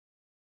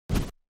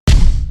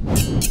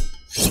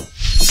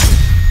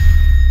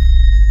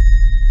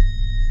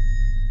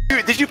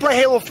play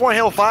Halo 4 and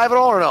Halo 5 at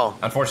all, or no?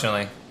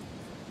 Unfortunately.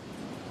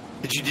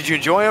 Did you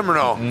enjoy them or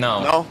no?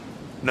 No. No?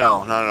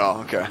 No, not at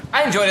all. Okay.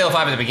 I enjoyed Halo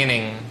 5 at the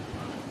beginning.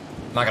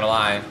 Not gonna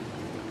lie.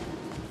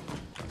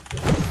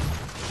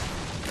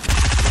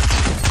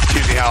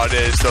 Excuse me how it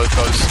is,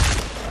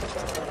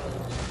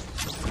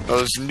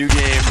 those new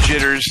game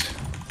jitters.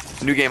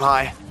 New game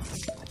high.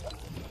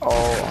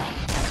 Oh.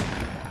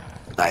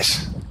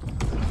 Nice.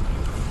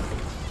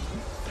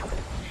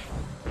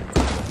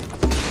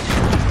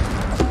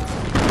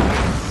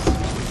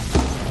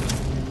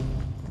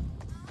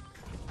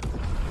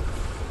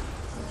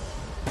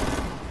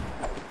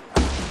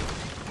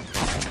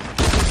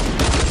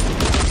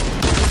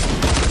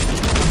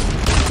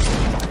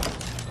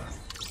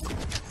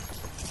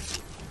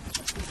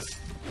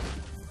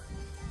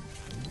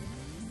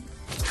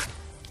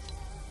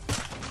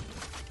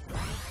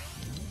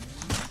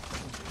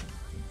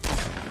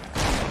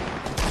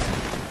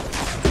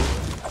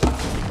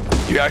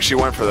 You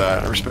actually went for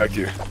that. I respect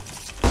you.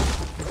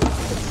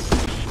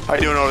 How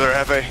you doing over there,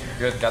 Hefe?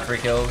 Good, got 3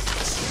 kills.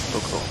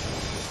 Oh, cool.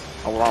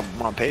 Oh,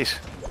 we're on pace.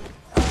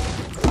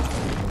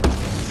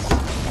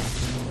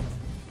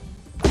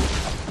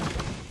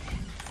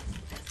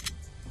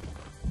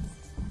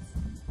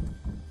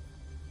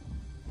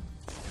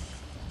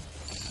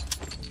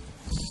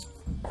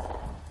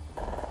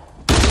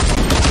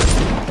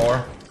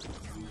 Four.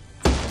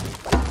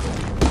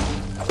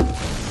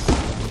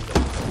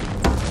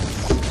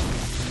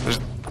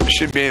 There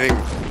shouldn't be anything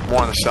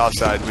more on the south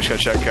side. We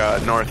just gotta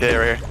check north. Yeah,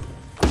 right here.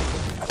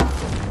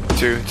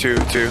 Two.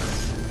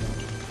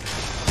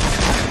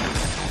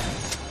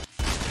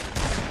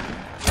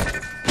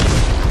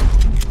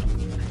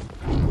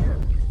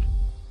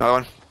 Another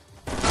one.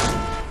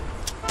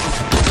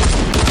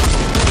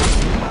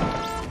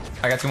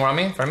 I got 2 more on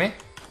me, in front of me.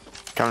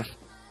 Coming.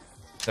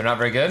 They're not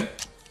very good.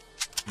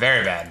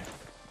 Very bad.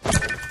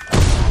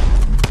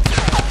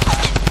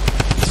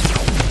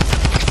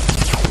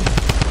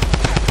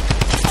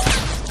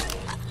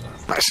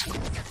 Nice.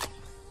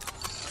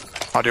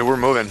 Oh, dude, we're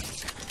moving.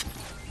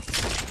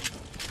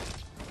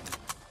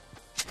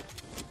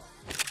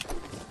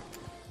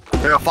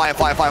 They're gonna fly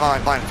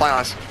on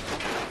us.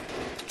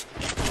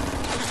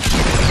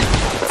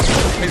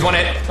 He's won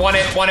it.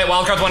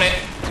 Wildcard's won it.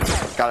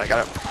 Got it.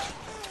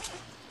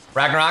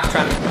 Ragnarok,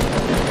 trying.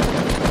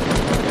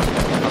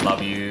 I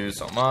love you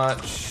so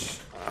much.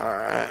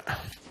 Alright.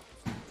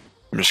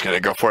 I'm just gonna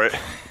go for it.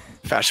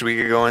 Faster we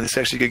get going. This is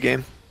actually a good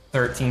game.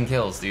 13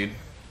 kills, dude.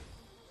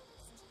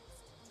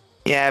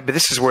 Yeah, but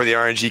this is where the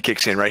RNG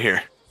kicks in, right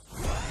here.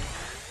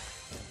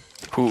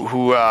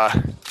 Who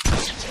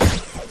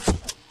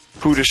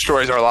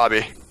destroys our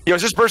lobby? Yo,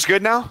 is this burst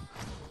good now?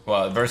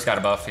 Well, the burst got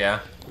a buff,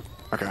 yeah.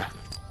 Okay,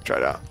 try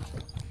it out.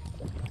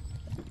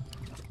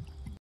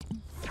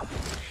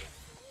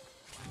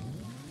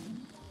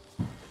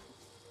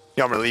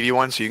 Yo, I'm gonna leave you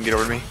one so you can get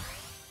over to me.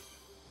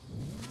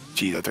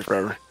 Gee, that took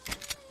forever.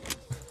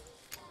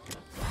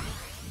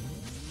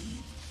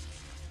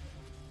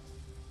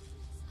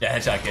 Yeah,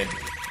 headshot kid.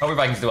 Hope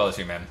I can do well this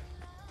year, man.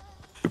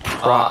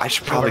 I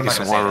should probably get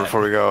some water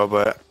before we go,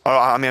 but... Oh,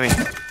 on me. Right,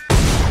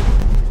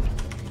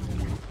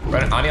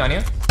 on you? On me.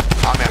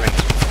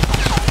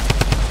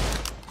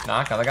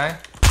 Knock, other guy?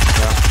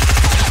 Yeah.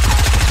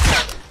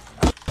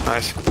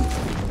 Nice.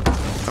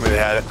 I mean, they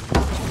had it.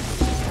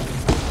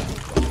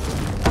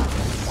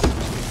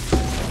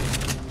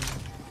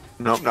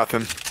 Nope,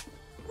 nothing.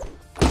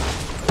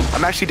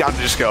 I'm actually down to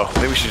just go.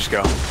 Maybe we should just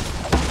go.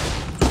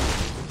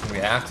 We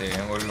have to.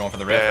 We're going for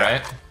the rift,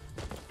 right?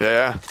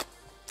 Yeah.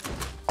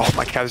 Oh,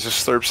 my cat is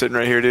just slurp sitting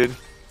right here, dude.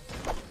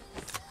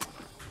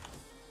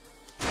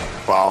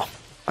 Wow,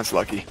 that's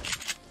lucky.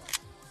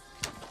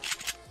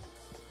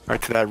 Right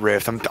to that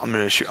rift. I'm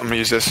gonna shoot. I'm gonna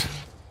use this.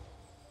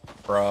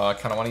 Bro, I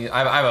kind of want to use.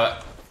 I have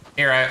a.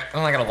 Here, I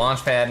only got a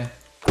launch pad.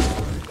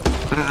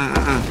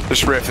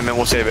 Just rift, and then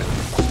we'll save it.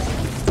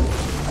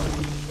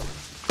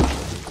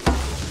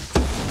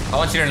 I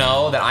want you to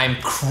know that I'm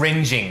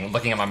cringing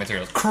looking at my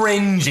materials.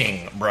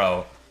 Cringing,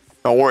 bro.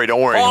 Don't worry.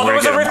 Oh, there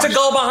was a rift to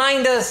go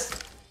behind us.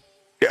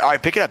 Yeah, all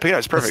right, pick it up.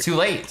 It's perfect. It's too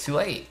late. Too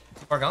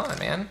far gone,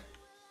 man.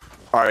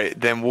 All right,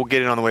 then we'll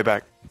get it on the way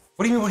back.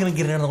 What do you mean we're gonna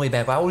get it on the way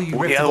back? Why would you?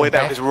 We'll get it on the way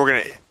back because we're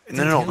gonna.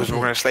 No, because we're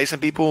gonna slay some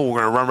people.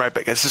 We're gonna run right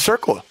back. It's a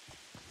circle.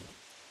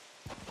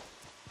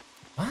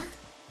 What?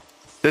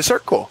 The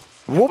circle.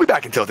 We'll be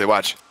back in Tilted.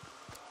 Watch.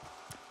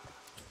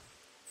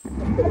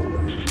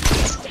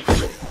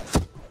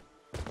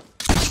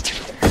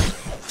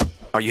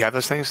 Oh, you have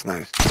those things?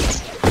 Nice.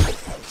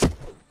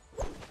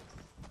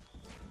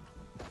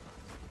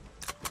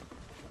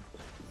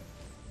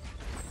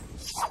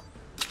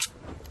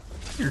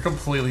 You're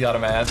completely out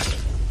of mad.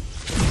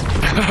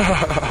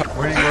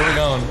 Where are we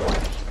going?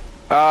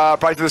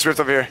 Probably to this rift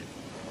over here.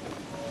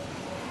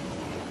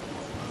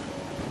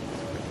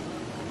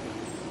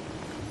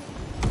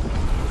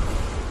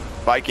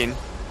 Viking.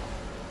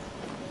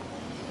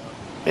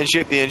 In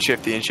shifty.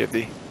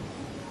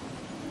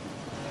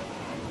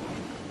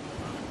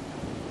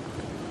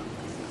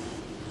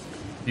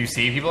 Do you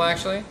see people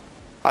actually?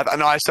 I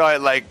know I saw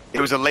it like it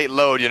was a late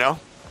load, you know?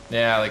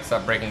 Yeah, like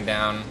stop breaking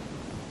down.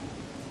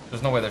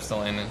 There's no way they're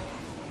still in.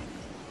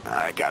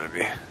 I gotta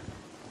be.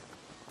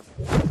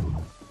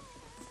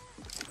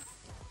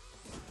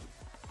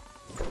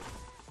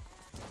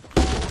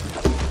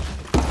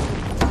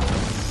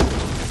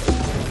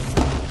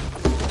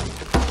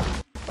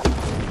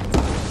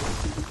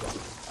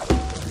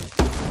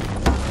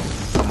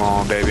 Come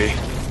on, baby.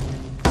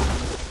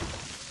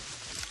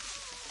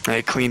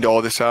 I cleaned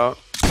all this out.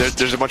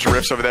 There's a bunch of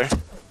rifts over there.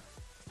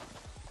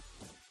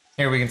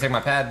 Here, we can take my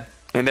pad.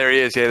 And there he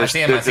is. Yeah, I see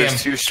him.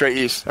 there's two straight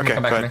east. Okay,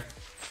 come back to me.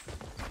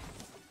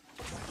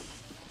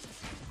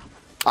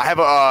 I have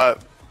a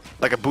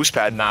like a boost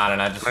pad. Nah,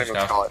 just I don't know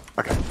what to call it.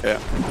 Okay, yeah.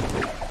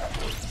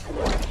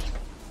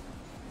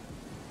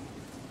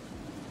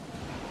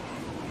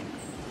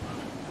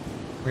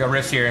 We got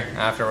rifts here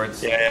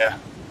afterwards. Yeah.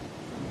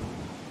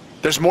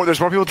 There's more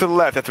people to the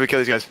left after we kill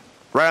these guys.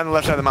 Right on the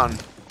left side of the mountain.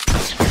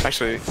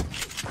 Actually.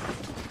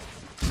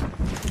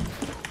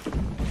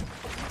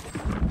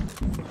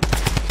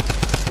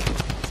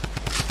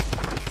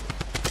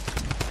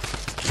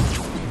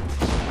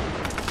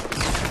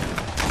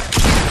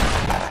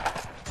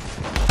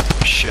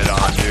 Shit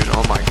on, dude.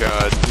 Oh my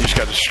god. You just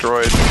got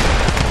destroyed.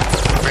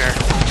 Come here.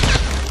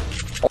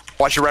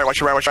 Watch your right, watch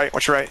your right, watch your right,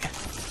 watch your right.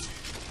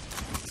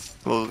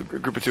 A little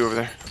group of two over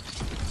there.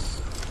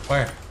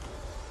 Where?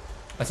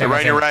 They're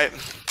right on your right.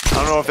 I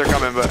don't know if they're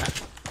coming, but...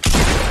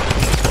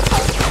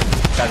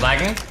 Guys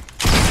lagging?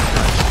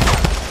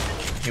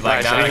 He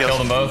lagged down, I killed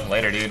them both.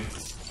 Later, dude.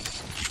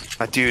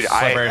 Dude,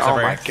 slippery. Oh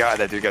my god,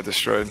 that dude got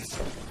destroyed.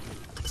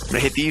 I'm gonna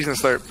hit these and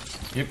slurp.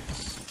 Yep.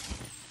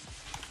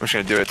 I'm just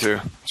gonna do it too.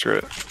 Screw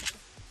it.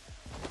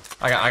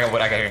 I got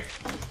what I got here.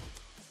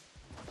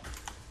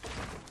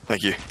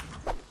 Thank you.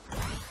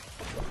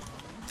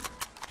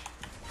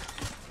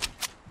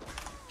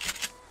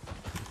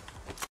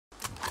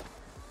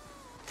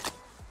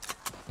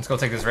 Let's go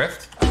take this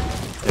rift.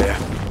 Yeah.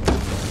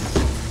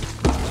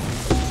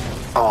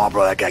 Oh,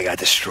 bro, that guy got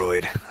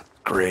destroyed.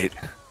 Great.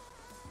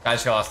 Guys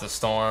just got lost the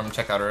storm.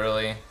 Check out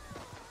early.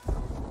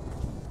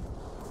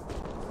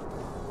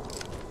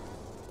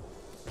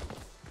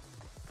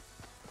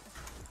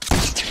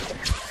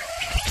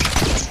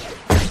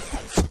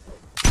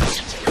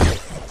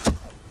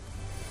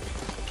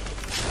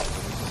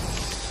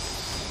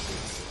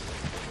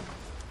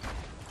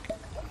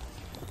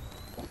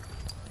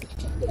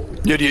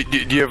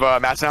 Do you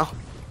have mats now?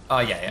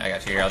 Yeah, I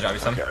got you here. I'll drop you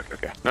some.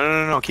 Okay.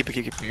 No. Keep it.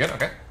 You good?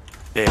 Okay.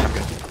 Yeah, I'm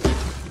good.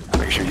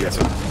 Make sure you get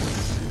some.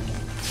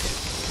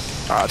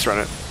 Alright, let's run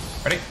it.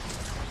 Ready?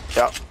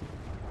 Yep.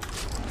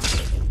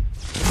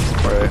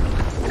 Alright.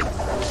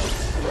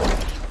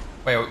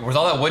 Wait, was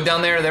all that wood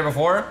down there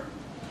before?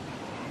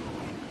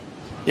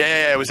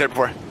 Yeah, it was there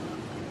before.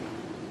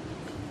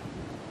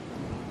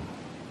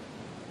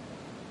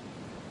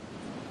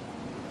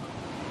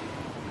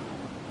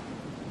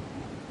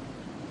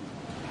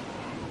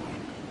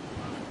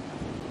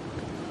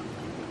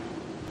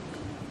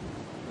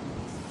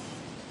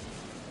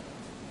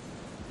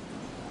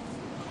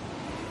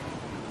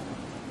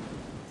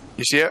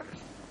 You see it?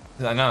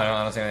 No, I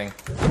don't see anything.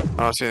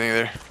 I don't see anything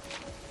there.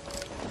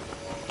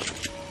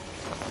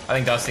 I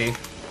think Dusty.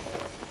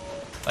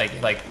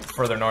 Like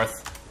further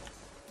north.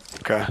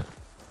 Okay.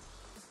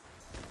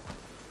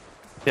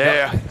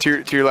 Yeah.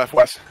 To your left,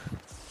 west.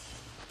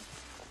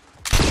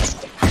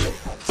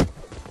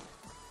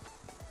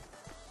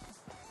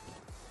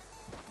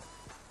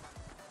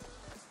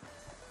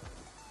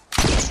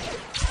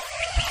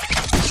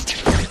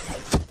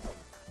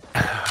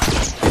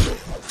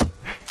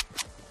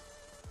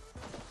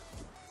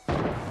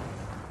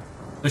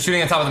 They're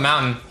shooting on top of the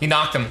mountain. He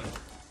knocked him.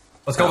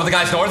 Let's go for the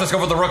guy's north. Let's go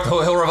for the rook.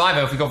 He'll revive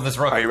him if we go for this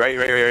rook. Are you ready?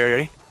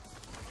 Ready?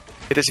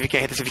 Hit this if you can.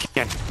 Hit this if you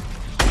can.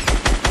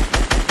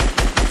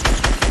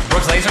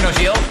 Rook's laser, no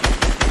shield.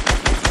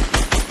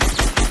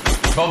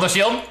 Both no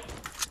shield.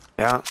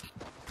 Yeah.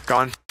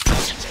 Gone.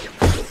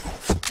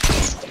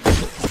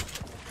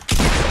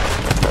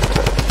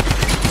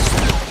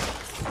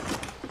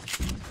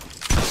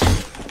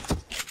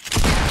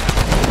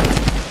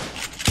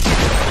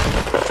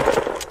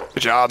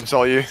 Good job. It's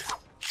all you.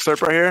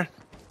 Slurp right here.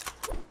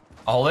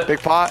 I'll hold it. Big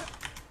pot.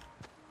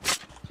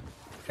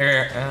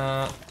 Here.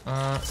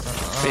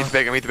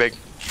 Meet the big.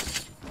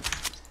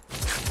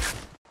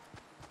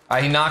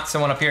 He knocked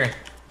someone up here.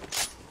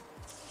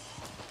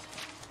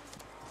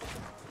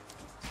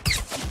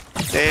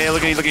 Hey,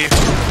 look at you.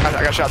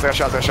 I got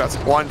shots.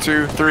 1,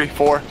 2, 3,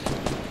 4.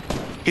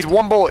 He's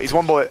one bullet.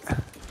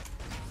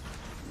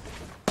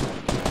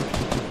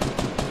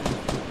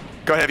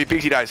 Go ahead, if he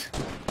peeks, he dies.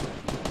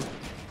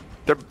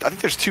 I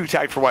think there's 2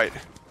 tagged for white.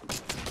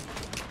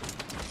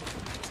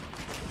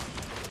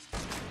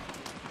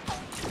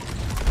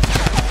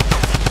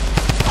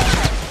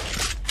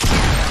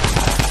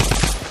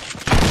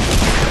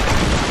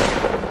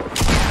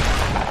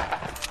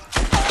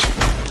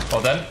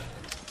 Well done.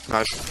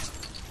 Nice.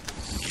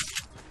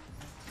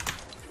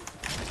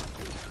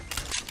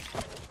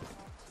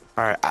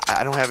 Alright,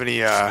 I don't have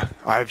any, I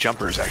have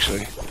jumpers,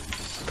 actually.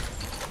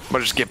 I'm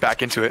gonna just get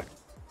back into it.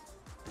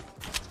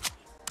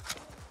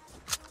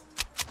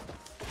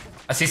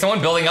 I see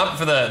someone building up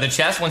for the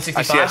chest.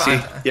 165. I see.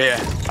 Yeah.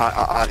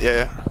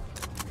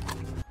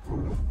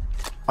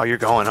 Oh, you're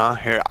going, huh?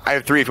 Here, I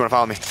have 3 if you want to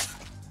follow me.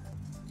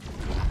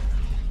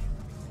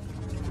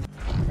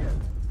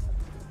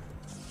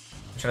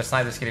 I'm trying to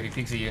snipe this kid if he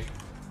peeks at you.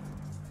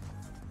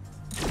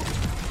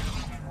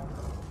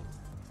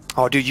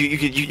 Oh, dude, you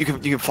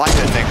can fly to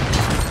that thing.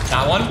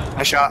 That one?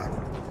 I shot.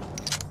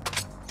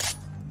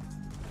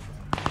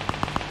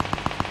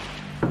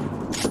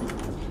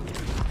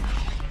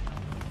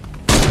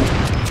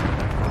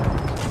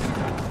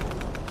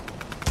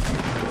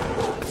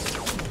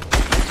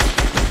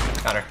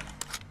 Got her.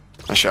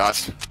 My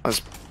shots. That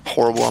was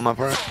horrible on my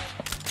part.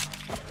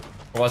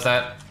 What was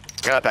that?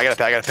 I got a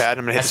pad.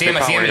 I'm gonna hit I see him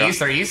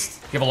east or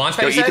east. You have a launch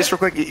pad? Yo, eat this real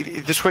quick.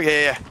 Eat this quick.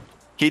 Yeah.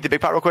 Eat the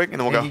big pot real quick,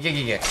 and then we'll go.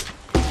 Yeah.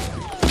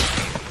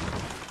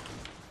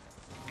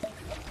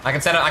 I can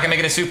set it. I can make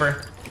it a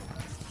super.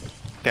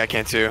 Yeah, I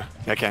can too.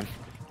 Yeah, I can.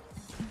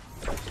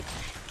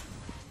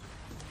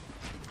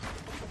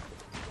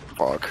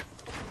 Fuck.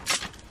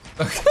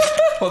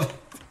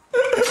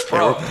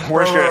 Bro,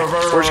 we're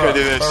just gonna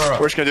do this.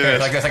 We're just gonna do this.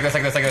 Like this.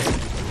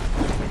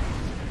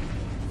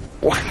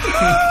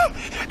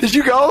 Did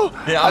you go?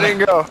 Yeah, I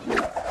didn't go.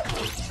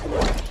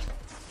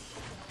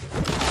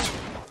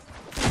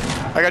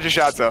 I got your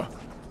shots though.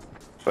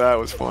 That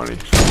was funny.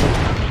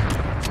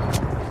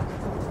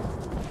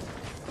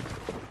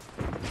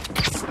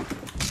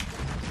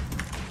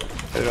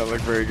 They don't look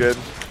very good.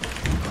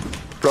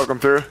 Broke them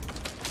through.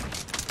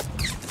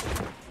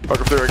 Broke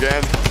them through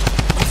again.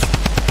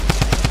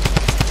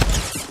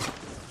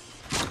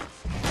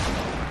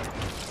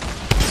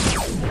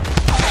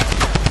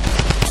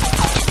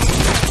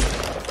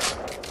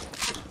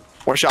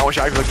 One shot, I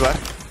can look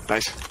left.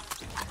 Nice.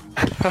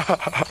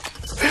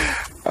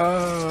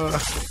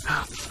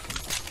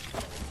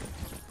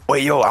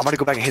 Wait, yo, I'm gonna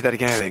go back and hit that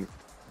again, I think.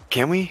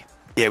 Can we?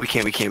 Yeah, we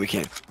can.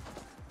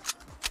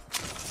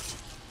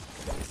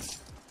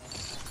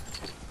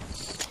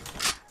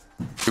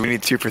 We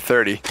need 2 for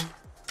 30.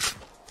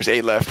 There's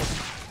 8 left.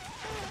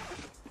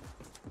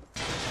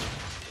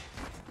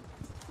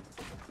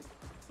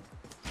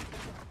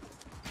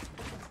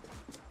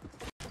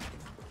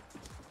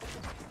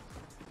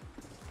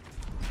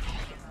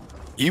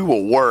 You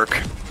will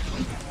work.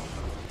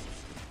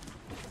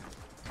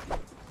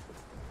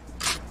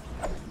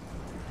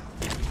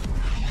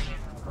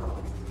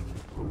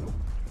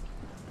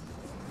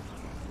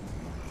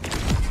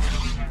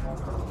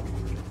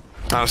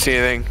 I don't see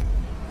anything.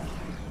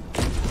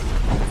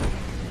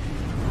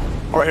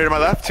 Oh, right here to my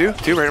left, two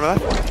right here to my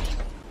left.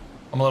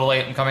 I'm a little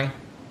late. I'm coming.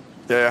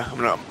 Yeah, I'm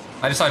gonna.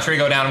 I just saw a tree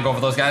go down. I'm going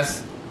for those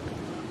guys.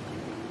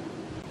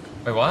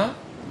 Wait, what?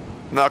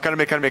 No, come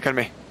to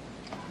me.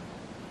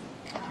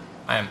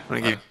 I am. I'm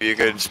gonna give you a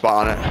good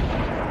spot on it.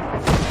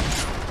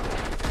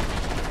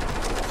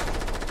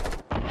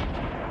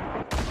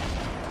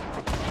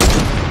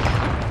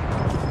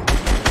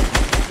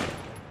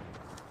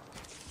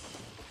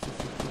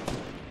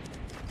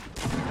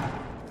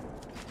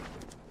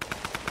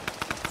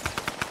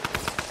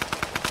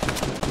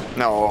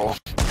 No.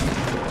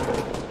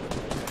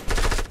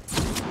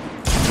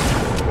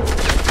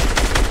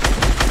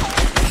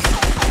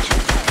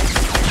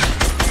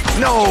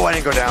 No, I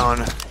didn't go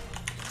down.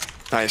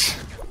 Nice.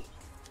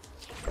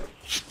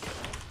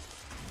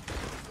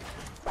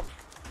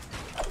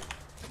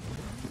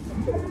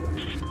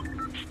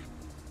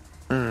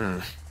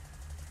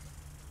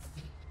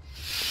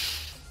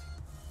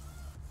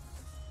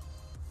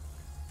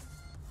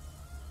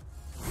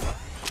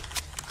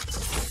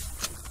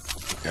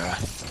 Yeah.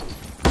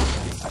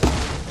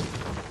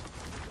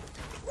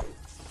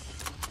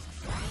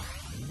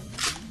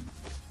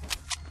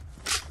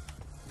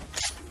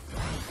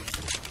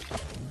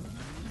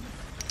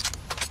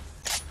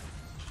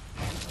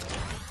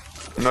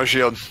 No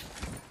shield.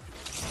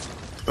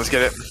 Let's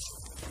get it.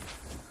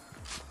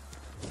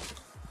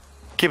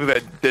 Keep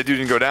it. That dude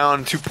didn't go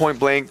down. 2 point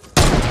blank.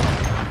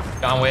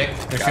 John Wick.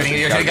 They're shooting.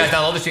 You're shooting guys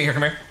down low. They're shooting here.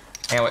 Come here.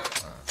 Hang on.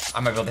 Wait.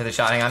 I might be able to hit the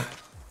shot. Hang on.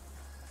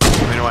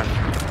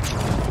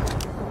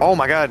 Oh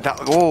my god.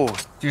 Oh.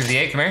 Use the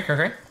 8. Come here. Come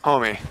here.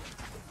 Homie.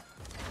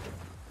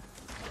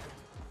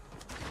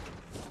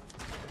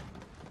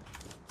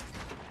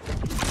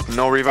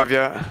 No revive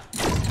yet.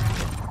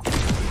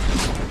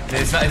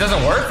 It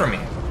doesn't work for me.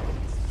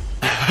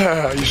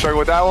 You struggle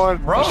with that one?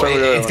 Bro,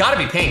 it's gotta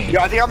be ping.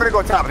 Yeah, I think I'm gonna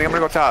go top.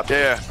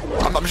 Yeah.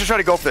 I'm just trying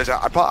to go for this.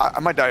 I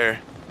might die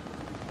here.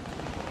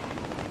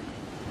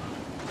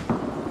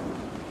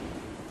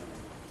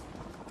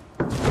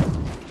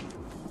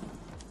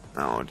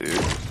 No, dude.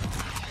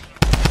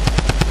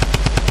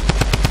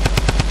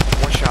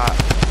 One shot.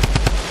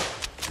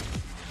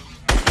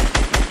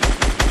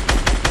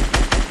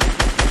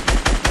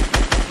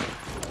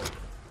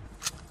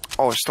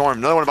 Oh, Storm.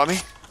 Another one above me?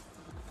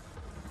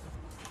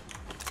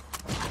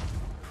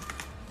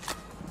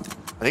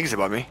 I think he's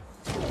above me.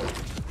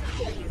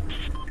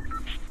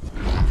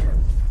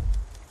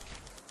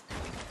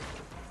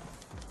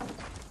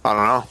 I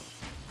don't know.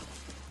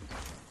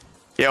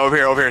 Yeah, over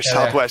here, Yeah,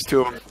 southwest,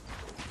 2 of them.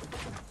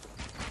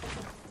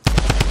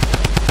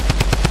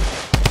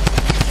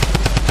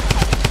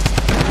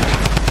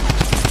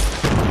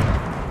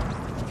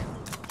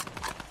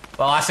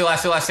 Well, last two.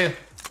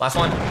 Last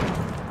one.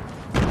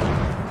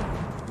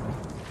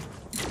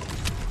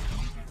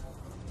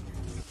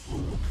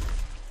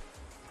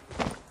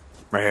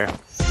 Right here.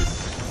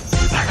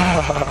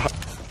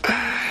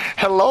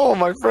 Hello,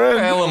 my friend.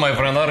 Hello, my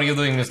friend. How are you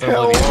doing, Mr.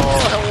 Hello, Woody?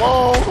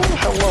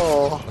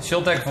 hello.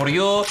 Shield tech for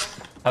you.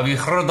 Have you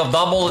heard of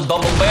double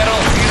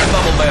barrel? Here's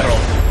double barrel.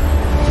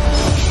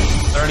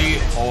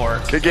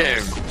 34. Good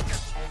game.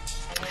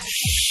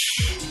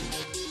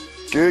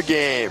 Good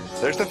game.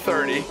 There's the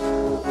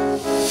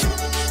 30.